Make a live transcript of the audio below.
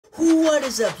What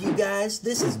is up, you guys?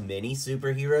 This is Mini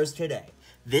Superheroes Today.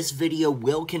 This video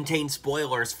will contain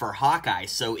spoilers for Hawkeye,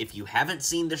 so if you haven't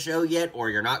seen the show yet or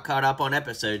you're not caught up on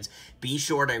episodes, be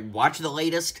sure to watch the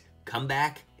latest, come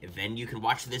back, and then you can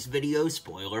watch this video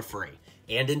spoiler-free.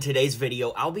 And in today's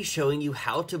video, I'll be showing you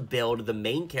how to build the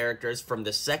main characters from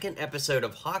the second episode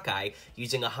of Hawkeye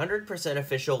using 100%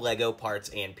 official LEGO parts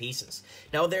and pieces.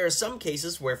 Now, there are some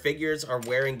cases where figures are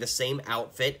wearing the same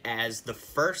outfit as the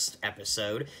first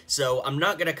episode, so I'm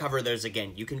not going to cover those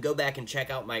again. You can go back and check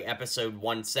out my episode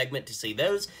 1 segment to see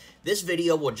those. This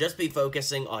video will just be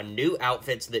focusing on new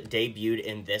outfits that debuted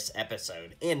in this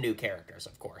episode, and new characters,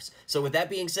 of course. So with that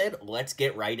being said, let's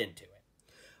get right into it.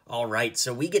 Alright,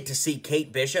 so we get to see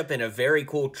Kate Bishop in a very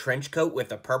cool trench coat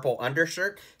with a purple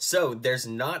undershirt, so there's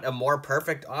not a more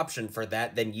perfect option for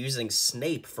that than using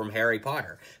Snape from Harry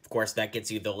Potter. Of course, that gets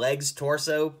you the legs,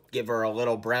 torso, give her a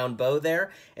little brown bow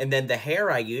there, and then the hair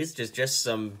I used is just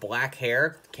some black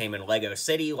hair, came in Lego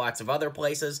City, lots of other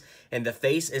places, and the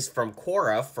face is from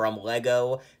Cora from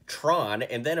Lego Tron,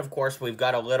 and then of course we've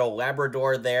got a little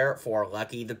Labrador there for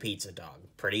Lucky the pizza dog.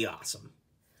 Pretty awesome.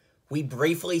 We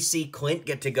briefly see Clint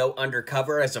get to go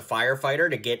undercover as a firefighter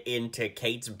to get into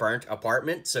Kate's burnt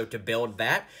apartment, so to build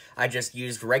that, I just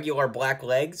used regular black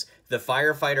legs, the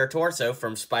firefighter torso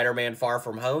from Spider-Man Far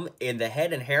From Home, and the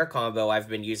head and hair combo I've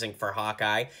been using for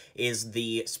Hawkeye is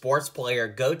the sports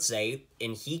player Götze,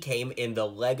 and he came in the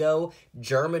LEGO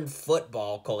German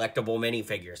football collectible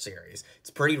minifigure series. It's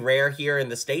pretty rare here in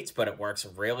the States, but it works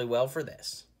really well for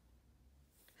this.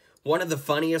 One of the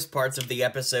funniest parts of the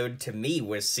episode to me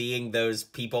was seeing those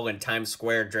people in Times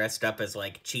Square dressed up as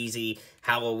like cheesy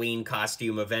Halloween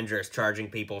costume Avengers charging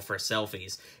people for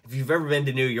selfies. If you've ever been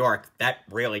to New York, that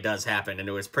really does happen, and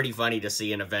it was pretty funny to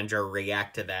see an Avenger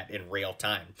react to that in real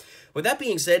time. With that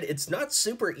being said, it's not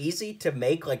super easy to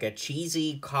make like a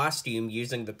cheesy costume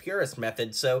using the purist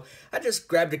method, so I just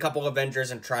grabbed a couple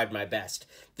Avengers and tried my best.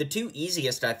 The two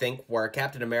easiest, I think, were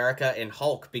Captain America and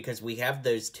Hulk, because we have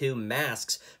those two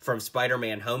masks from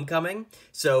Spider-Man Homecoming.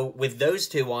 So with those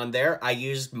two on there, I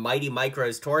used Mighty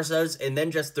Micro's torsos and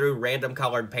then just threw random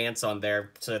colored pants on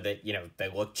there so that, you know, they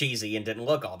looked cheesy and didn't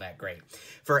look all that great.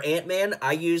 For Ant-Man,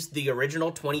 I used the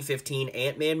original 2015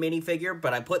 Ant-Man minifigure,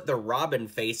 but I put the Robin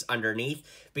face underneath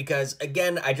because,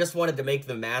 again, I just wanted to make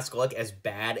the mask look as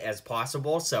bad as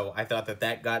possible, so I thought that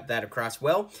that got that across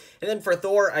well. And then for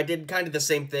Thor, I did kind of the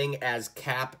same thing as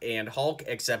Cap and Hulk,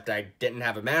 except I didn't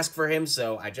have a mask for him,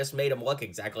 so I just made him look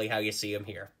exactly how you see him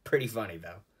here. Pretty funny,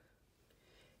 though.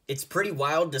 It's pretty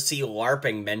wild to see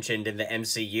LARPing mentioned in the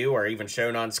MCU or even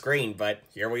shown on screen, but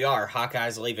here we are,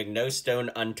 Hawkeye's leaving no stone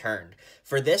unturned.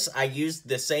 For this, I used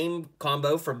the same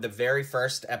combo from the very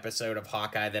first episode of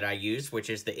Hawkeye that I used, which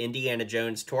is the Indiana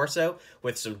Jones torso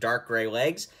with some dark gray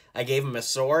legs. I gave him a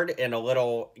sword and a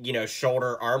little,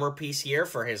 shoulder armor piece here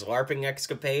for his LARPing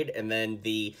escapade, and then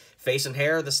the face and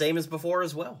hair are the same as before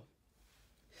as well.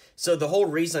 So the whole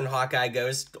reason Hawkeye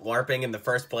goes LARPing in the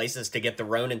first place is to get the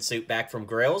Ronin suit back from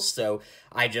Grills, so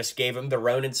I just gave him the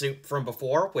Ronin suit from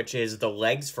before, which is the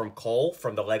legs from Cole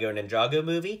from the Lego Ninjago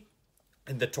movie,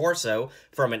 and the torso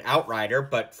from an Outrider,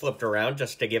 but flipped around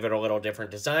just to give it a little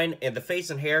different design, and the face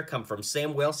and hair come from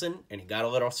Sam Wilson, and he got a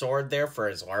little sword there for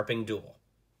his LARPing duel.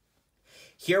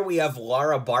 Here we have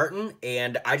Laura Barton,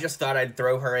 and I just thought I'd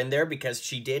throw her in there because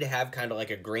she did have kind of like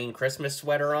a green Christmas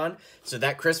sweater on. So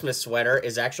that Christmas sweater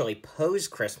is actually Poe's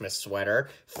Christmas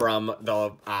sweater from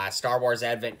the Star Wars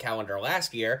Advent calendar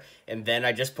last year, and then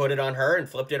I just put it on her and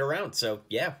flipped it around. So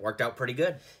yeah, worked out pretty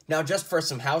good. Now, just for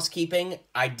some housekeeping,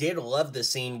 I did love the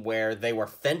scene where they were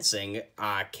fencing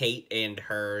Kate and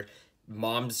her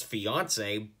mom's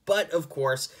fiance, but of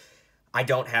course, I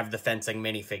don't have the fencing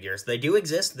minifigures. They do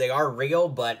exist, they are real,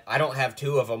 but I don't have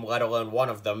 2 of them, let alone 1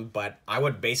 of them, but I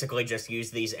would basically just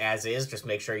use these as is, just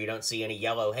make sure you don't see any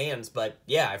yellow hands, but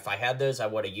yeah, if I had those, I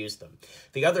would have used them.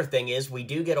 The other thing is, we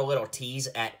do get a little tease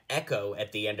at Echo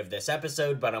at the end of this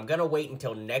episode, but I'm gonna wait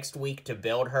until next week to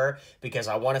build her, because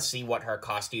I want to see what her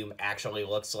costume actually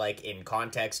looks like in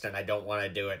context, and I don't want to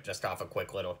do it just off a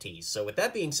quick little tease. So with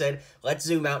that being said, let's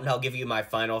zoom out and I'll give you my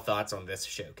final thoughts on this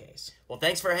showcase. Well,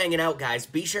 thanks for hanging out, guys.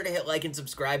 Be sure to hit like and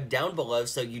subscribe down below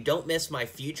so you don't miss my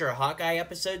future Hawkeye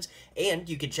episodes, and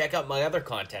you can check out my other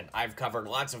content. I've covered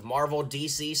lots of Marvel,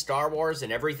 DC, Star Wars,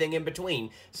 and everything in between,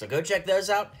 so go check those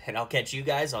out, and I'll catch you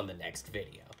guys on the next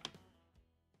video.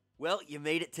 Well, you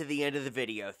made it to the end of the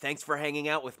video. Thanks for hanging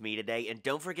out with me today, and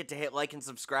don't forget to hit like and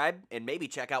subscribe, and maybe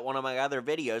check out one of my other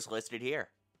videos listed here.